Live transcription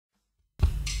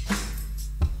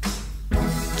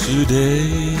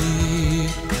Today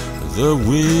the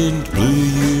wind blew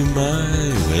you my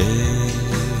way,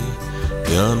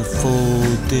 the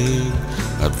unfolding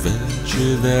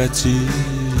adventure that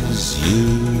is you.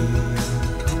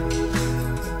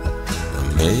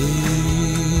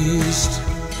 Amazed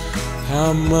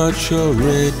how much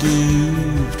already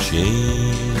you've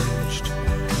changed,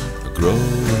 a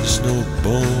growing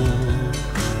snowball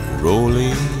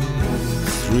rolling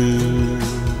through.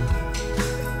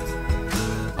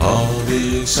 All the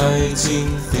exciting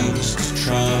things to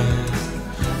try,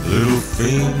 little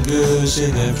fingers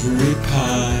in every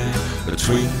pie, a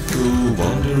twinkle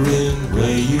wondering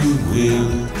where you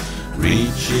will,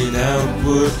 reaching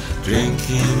outward,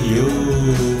 drinking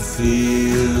your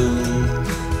fill.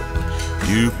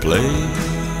 You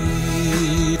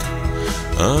played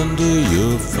under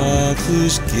your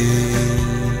father's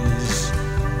gaze,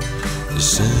 the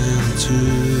center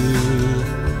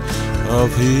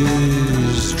of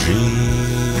his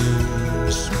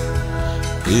dreams,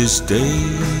 his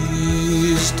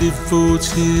days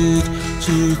devoted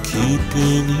to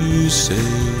keeping you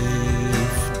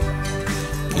safe,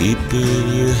 keeping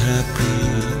you happy,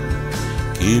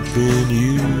 keeping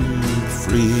you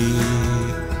free.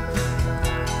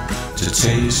 To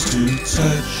taste, to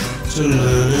touch, to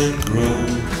learn and grow,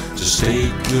 to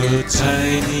stake your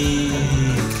tiny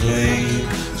claim,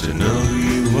 to know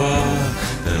you are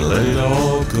and let it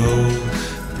all go,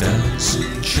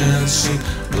 dancing, chancing,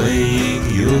 playing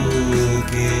your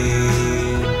game.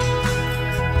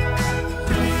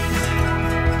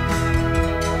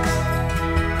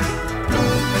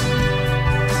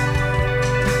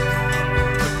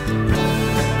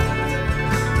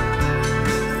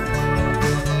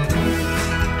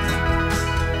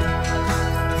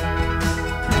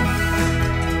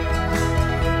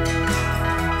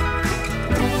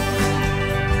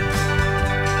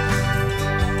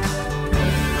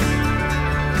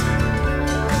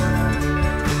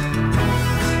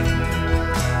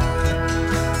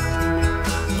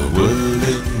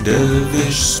 Whirling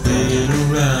dervish spin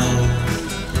around,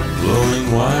 blowing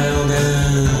wild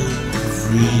and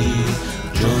free,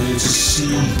 joy to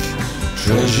seek,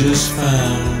 treasures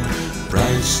found,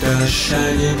 bright stars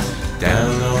shining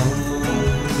down on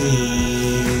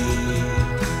me,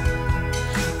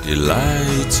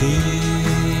 delighting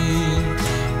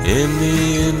in the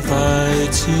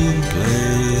inviting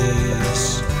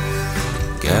place,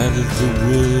 gather the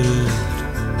world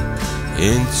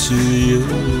into your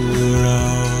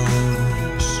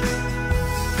arms,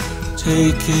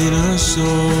 taking us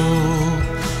all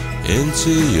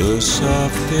into your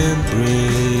soft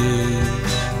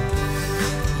embrace,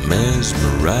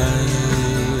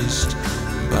 mesmerized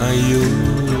by your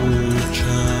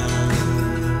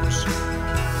charms.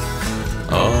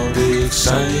 All the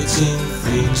exciting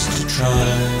things to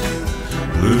try,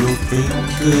 little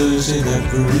fingers in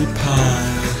every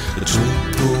pie, a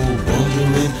twinkle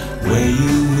wondering where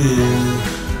you will,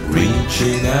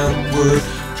 reaching outward,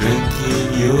 drinking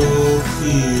your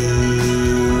fill.